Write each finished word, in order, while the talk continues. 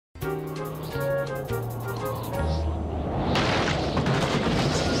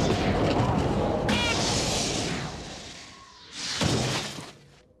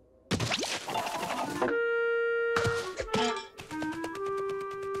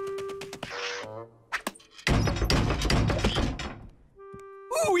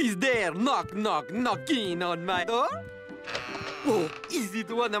is there? Knock, knock, knocking on my door? Oh, is it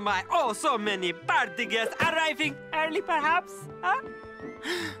one of my so many party guests arriving early, perhaps? Huh?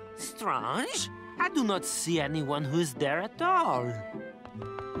 Strange. I do not see anyone who is there at all.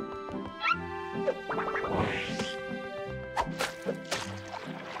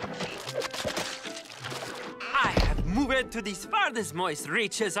 I have moved to these farthest moist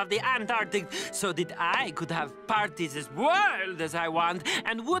reaches of the Antarctic so that I could have parties as wild as I want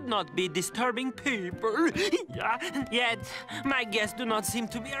and would not be disturbing people. Yet, my guests do not seem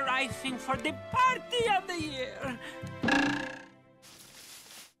to be arriving for the party of the year.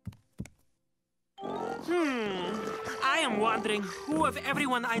 I am wondering who of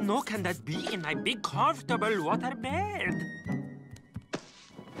everyone I know can that be in my big comfortable water bed?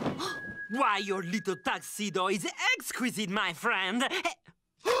 Why, your little tuxedo is exquisite, my friend.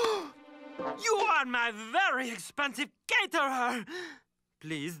 You are my very expensive caterer.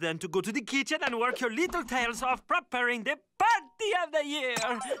 Please, then, to go to the kitchen and work your little tails off preparing the party of the year.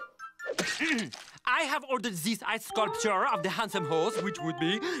 I have ordered this ice sculpture of the handsome host, which would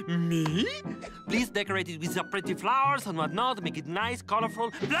be me. Please decorate it with some pretty flowers and whatnot. Make it nice,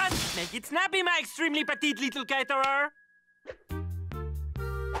 colorful. Plus, make it snappy, my extremely petite little caterer.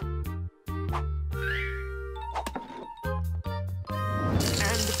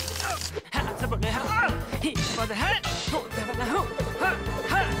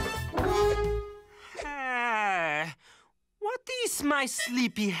 What is my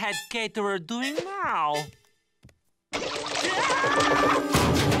sleepyhead caterer doing now?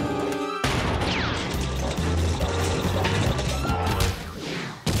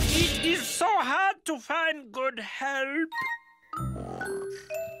 It is so hard to find good help.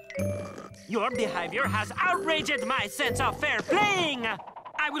 Your behavior has outraged my sense of fair playing.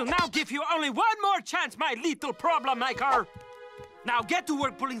 I will now give you only one more chance, my little problem maker. Now get to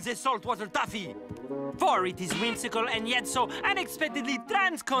work pulling this saltwater taffy. For it is whimsical and yet so unexpectedly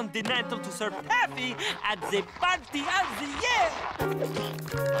transcontinental to serve taffy at the party of the year.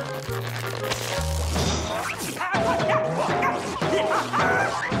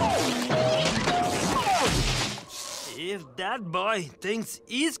 If that boy thinks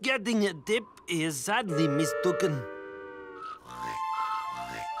he's getting a dip, he is sadly mistaken.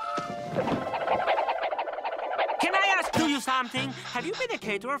 Can I ask you something? Have you been a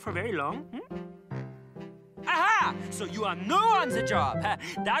caterer for very long? Aha! So you are new on the job.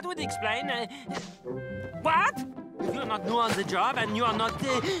 That would explain... What? You are not new on the job and you are not...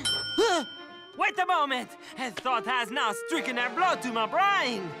 Wait a moment! A thought has now stricken a blow to my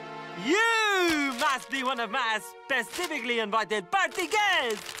brain. You must be one of my specifically invited party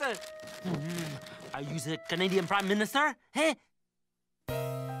guests. Are you the Canadian Prime Minister? Hey?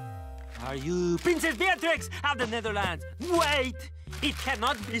 Are you Princess Beatrix of the Netherlands? Wait! It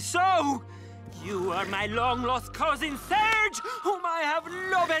cannot be so! You are my long-lost cousin, Serge, whom I have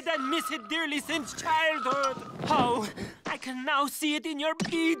loved and missed dearly since childhood. Oh, I can now see it in your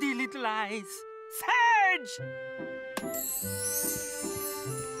beady little eyes. Serge!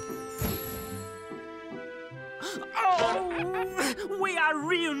 Oh, we are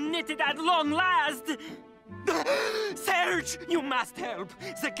reunited at long last. Serge, you must help.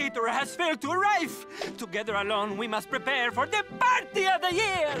 The caterer has failed to arrive. Together alone, we must prepare for the party of the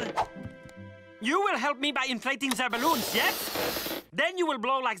year. You will help me by inflating the balloons, yes? Then you will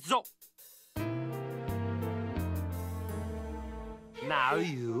blow like so. Now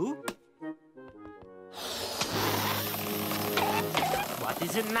you. What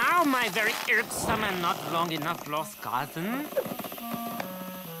is it now, my very irksome and not long enough lost cousin?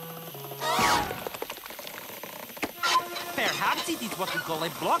 Perhaps it is what we call a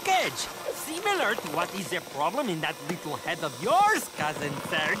blockage. Similar to what is the problem in that little head of yours, Cousin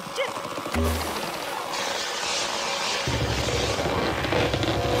Serge.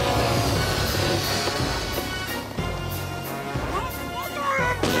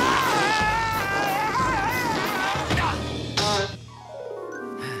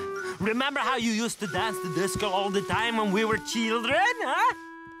 Remember how you used to dance the disco all the time when we were children, huh?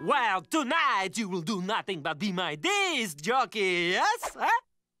 Well, tonight you will do nothing but be my disc jockey, yes? Huh?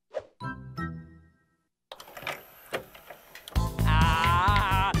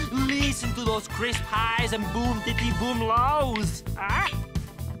 Listen to those crisp highs and boom-titty-boom lows, huh?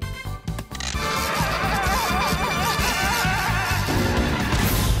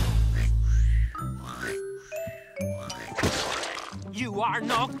 You are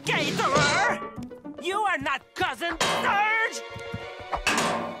no caterer! You are not Cousin Serge!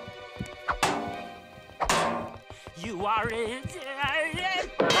 You are a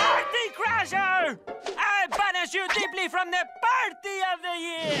party crasher! I banish you deeply from the party! party of the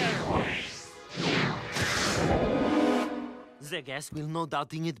year! The guests will no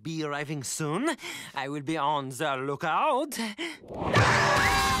doubting it be arriving soon. I will be on the lookout.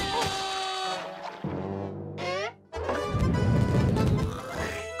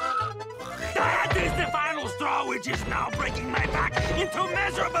 That is the final straw, which is now breaking my back into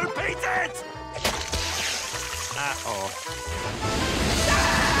miserable pieces! Uh-oh.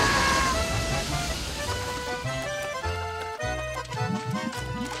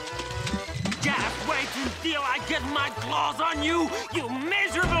 Just wait until I get my claws on you, you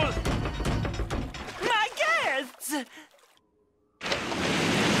miserable... My guests!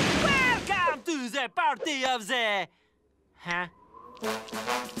 Welcome to the party of the... Huh?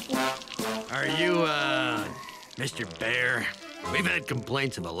 Are you, Mr. Bear? We've had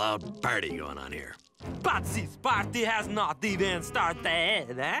complaints of a loud party going on here. But this party has not even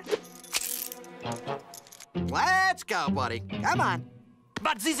started, eh? Let's go, buddy. Come on.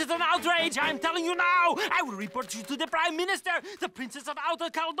 But this is an outrage, I'm telling you now! I will report you to the Prime Minister, the Princess of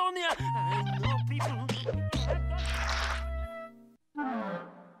Outer Caledonia. I know people...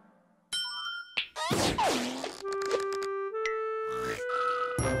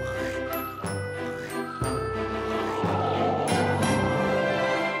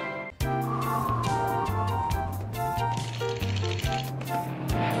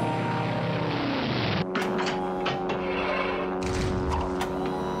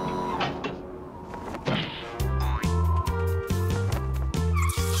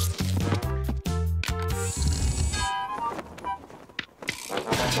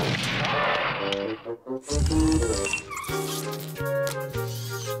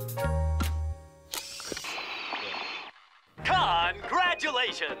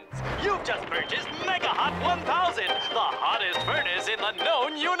 Congratulations! You've just purchased Mega Hot 1000, the hottest furnace in the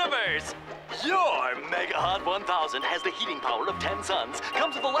known universe. Your Mega Hot 1000 has the heating power of 10 suns,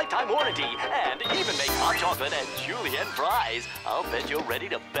 comes with a lifetime warranty, and even makes hot chocolate and julienne fries. I'll bet you're ready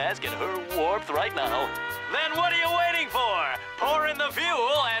to bask in her warmth right now. Then what are you waiting for? Pour in the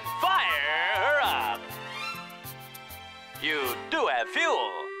fuel and fire her up. You do have fuel.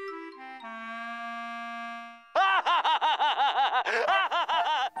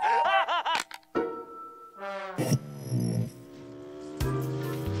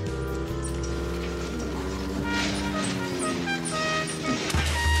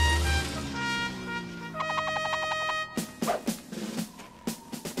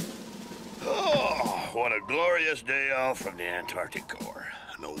 What a glorious day off from the Antarctic Corps.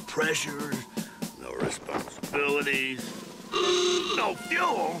 No pressures, no responsibilities, no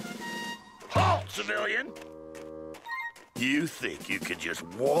fuel. Halt, civilian! You think you could just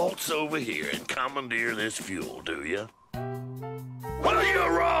waltz over here and commandeer this fuel, do you? Well,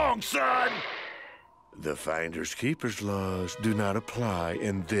 you're wrong, son! The Finders Keepers laws do not apply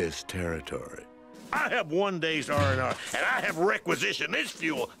in this territory. I have 1 day's R&R, and I have requisitioned this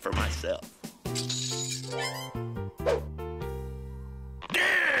fuel for myself.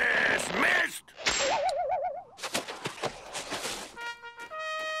 Dismissed!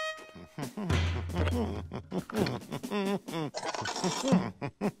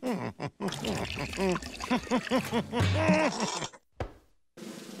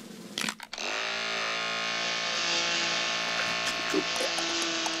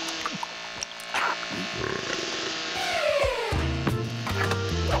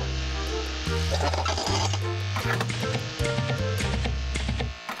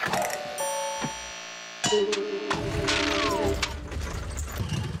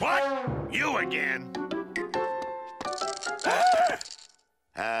 What? You again?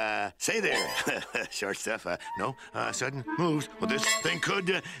 Say there. Short stuff. No, sudden moves. Well, this thing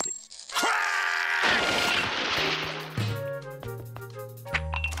could...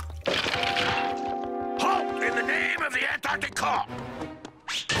 Halt in the name of the Antarctic Corps!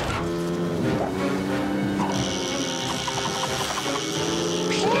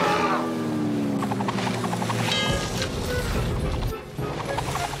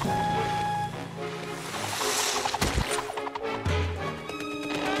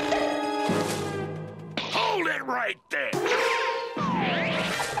 Right there.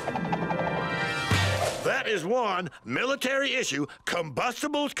 That is one military-issue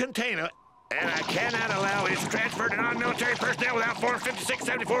combustibles container, and I cannot allow its transfer to non-military personnel without Form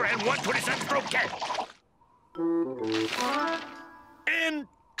 5674 and 127 stroke cat. In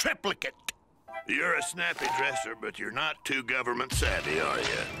triplicate. You're a snappy dresser, but you're not too government savvy, are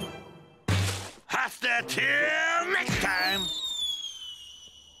you? Hasta till next time.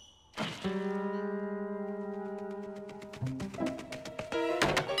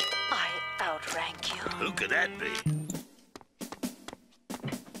 Outrank you. Who could that be?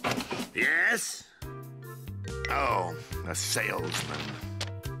 Yes? Oh, a salesman.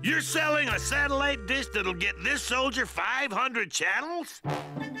 You're selling a satellite dish that'll get this soldier 500 channels?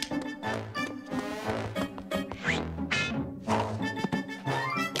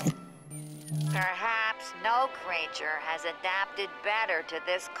 Perhaps no creature has adapted better to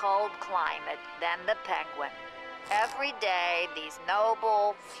this cold climate than the penguin. Every day, these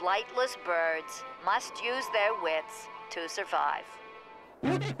noble, flightless birds must use their wits to survive.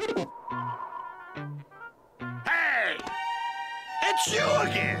 Hey! It's you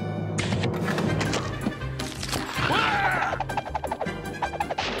again! Ah!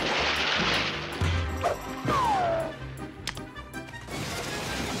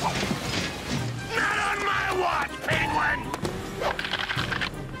 Not on my watch, penguin!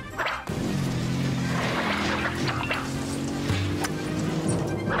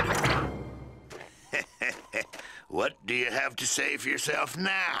 What do you have to say for yourself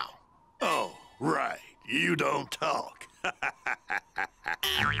now? Oh, right. You don't talk.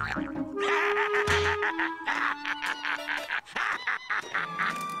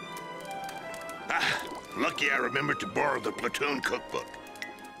 Lucky I remembered to borrow the platoon cookbook.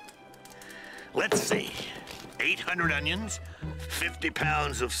 Let's see. 800 onions, 50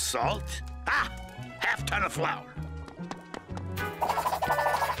 pounds of salt, half ton of flour.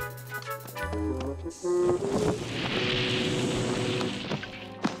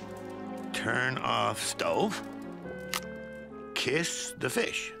 Turn off stove. Kiss the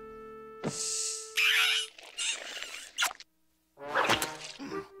fish.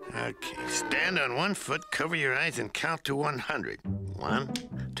 Okay, stand on one foot, cover your eyes, and count to 100. 1,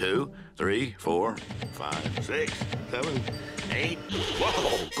 2, 3, 4, 5, 6, 7, 8.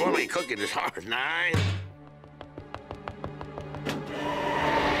 Whoa, gourmet cooking is hard. 9.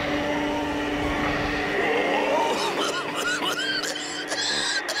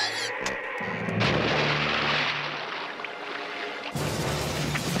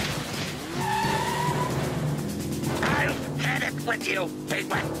 With you,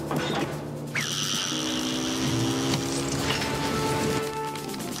 penguin.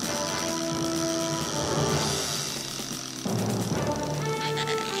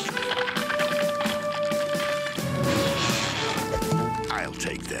 I'll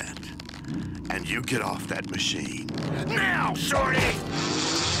take that. And you get off that machine. Now, shorty!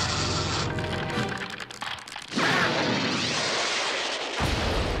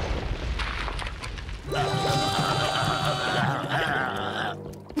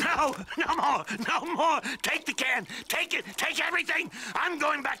 No more! Take the can! Take it! Take everything! I'm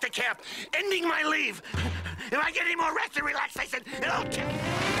going back to camp, ending my leave. If I get any more rest and relaxation, it'll kill.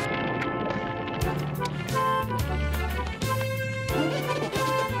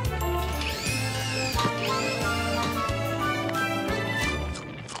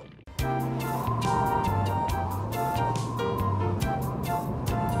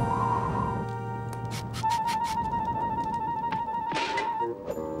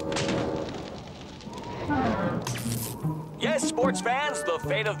 Yes, sports fans, the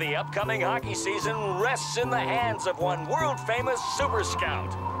fate of the upcoming hockey season rests in the hands of one world-famous super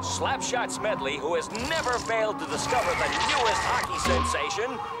scout, Slapshot Smedley, who has never failed to discover the newest hockey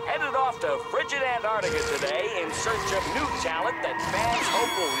sensation, headed off to frigid Antarctica today in search of new talent that fans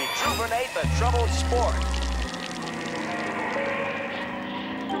hope will rejuvenate the troubled sport.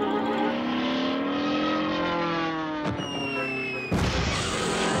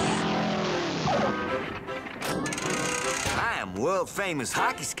 World-famous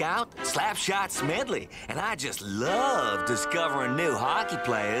hockey scout, Slapshot Smedley, and I just love discovering new hockey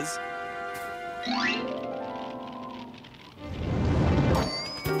players.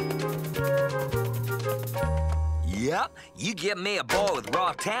 Yep, you get me a boy with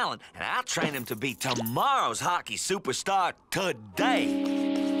raw talent, and I'll train him to be tomorrow's hockey superstar today.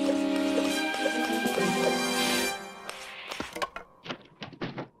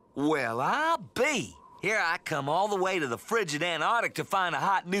 Well, I'll be. Here I come all the way to the frigid Antarctic to find a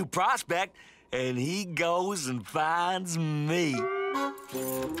hot new prospect, and he goes and finds me.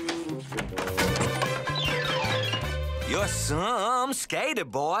 You're some skater,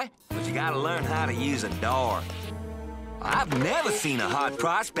 boy, but you gotta learn how to use a door. I've never seen a hot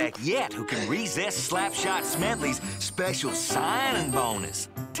prospect yet who can resist Slapshot Smedley's special signing bonus.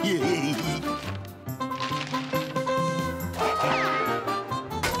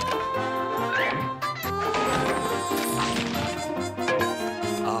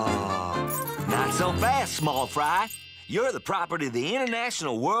 Not so fast, small fry. You're the property of the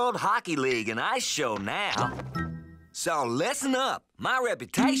International World Hockey League and Ice Show now. So listen up. My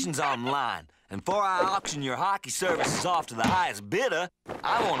reputation's on the line. And before I auction your hockey services off to the highest bidder,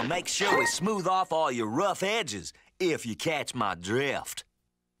 I want to make sure we smooth off all your rough edges, if you catch my drift.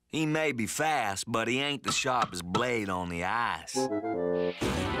 He may be fast, but he ain't the sharpest blade on the ice.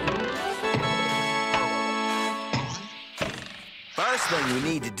 First thing we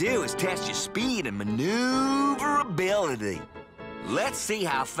need to do is test your speed and maneuverability. Let's see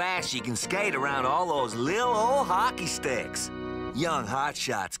how fast you can skate around all those little old hockey sticks. Young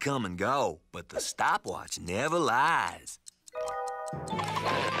hotshots come and go, but the stopwatch never lies.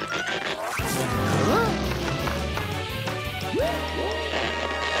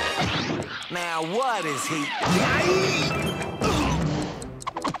 Now what is he...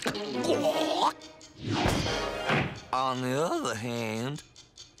 On the other hand,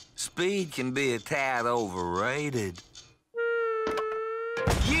 speed can be a tad overrated.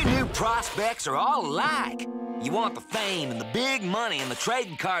 You new prospects are all alike. You want the fame and the big money and the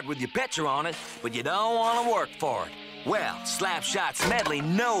trading card with your picture on it, but you don't want to work for it. Well, Slapshot Smedley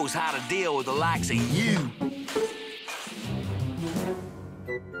knows how to deal with the likes of you.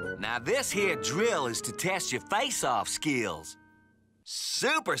 Now, this here drill is to test your face-off skills.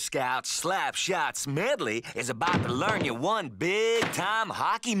 Super Scout Slapshot Smedley is about to learn you one big-time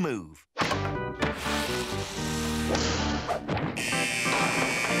hockey move.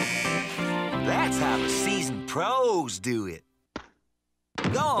 That's how the seasoned pros do it.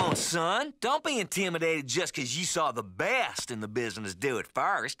 Go on, son. Don't be intimidated just because you saw the best in the business do it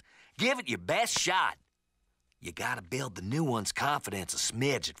first. Give it your best shot. You gotta build the new one's confidence a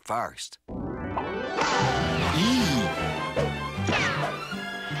smidge at first.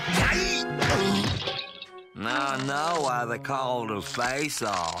 Now I know why they call it a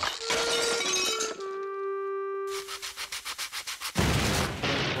face-off.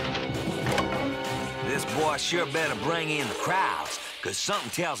 This boy sure better bring in the crowds, because something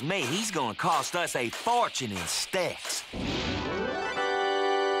tells me he's gonna cost us a fortune in sticks.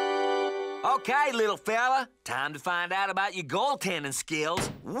 Okay, little fella, time to find out about your goaltending skills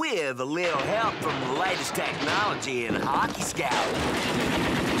with a little help from the latest technology in Hockey Scout.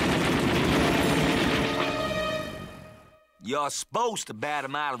 You're supposed to bat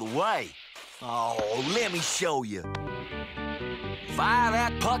him out of the way. Oh, let me show you. Fire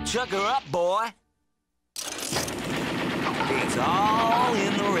that puck chucker up, boy. It's all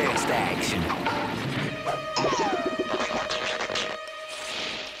in the wrist action.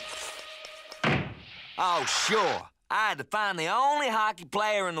 Oh, sure. I had to find the only hockey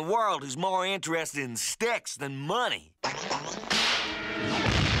player in the world who's more interested in sticks than money.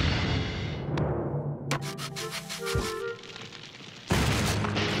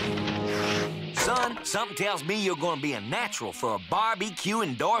 Son, something tells me you're gonna be a natural for a barbecue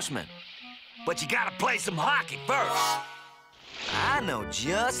endorsement. But you gotta play some hockey first. I know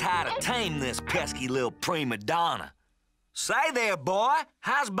just how to tame this pesky little prima donna. Say there, boy,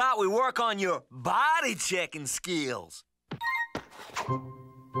 how's about we work on your body-checking skills?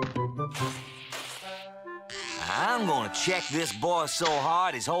 I'm gonna check this boy so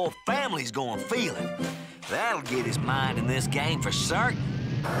hard his whole family's gonna feel it. That'll get his mind in this game for certain.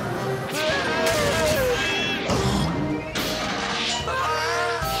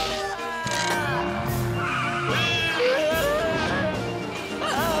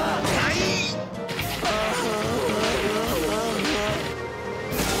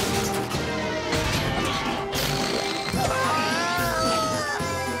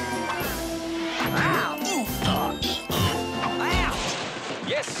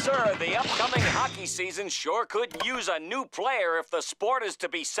 Sir, the upcoming hockey season sure could use a new player if the sport is to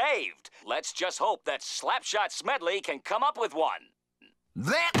be saved. Let's just hope that Slapshot Smedley can come up with one.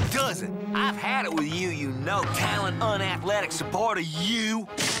 That does it. I've had it with you, you no-talent, unathletic supporter, you.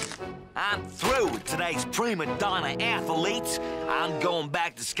 I'm through with today's prima donna athletes. I'm going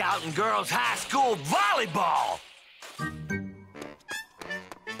back to scouting girls' high school volleyball.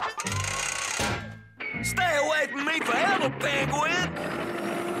 Stay away from me forever, Penguin.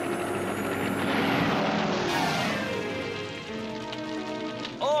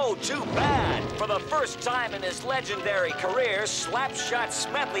 Oh, too bad. For the first time in his legendary career, Slapshot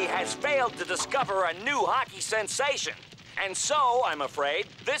Smedley has failed to discover a new hockey sensation. And so, I'm afraid,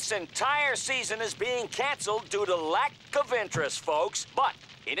 this entire season is being canceled due to lack of interest, folks. But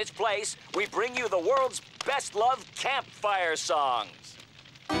in its place, we bring you the world's best-loved campfire song.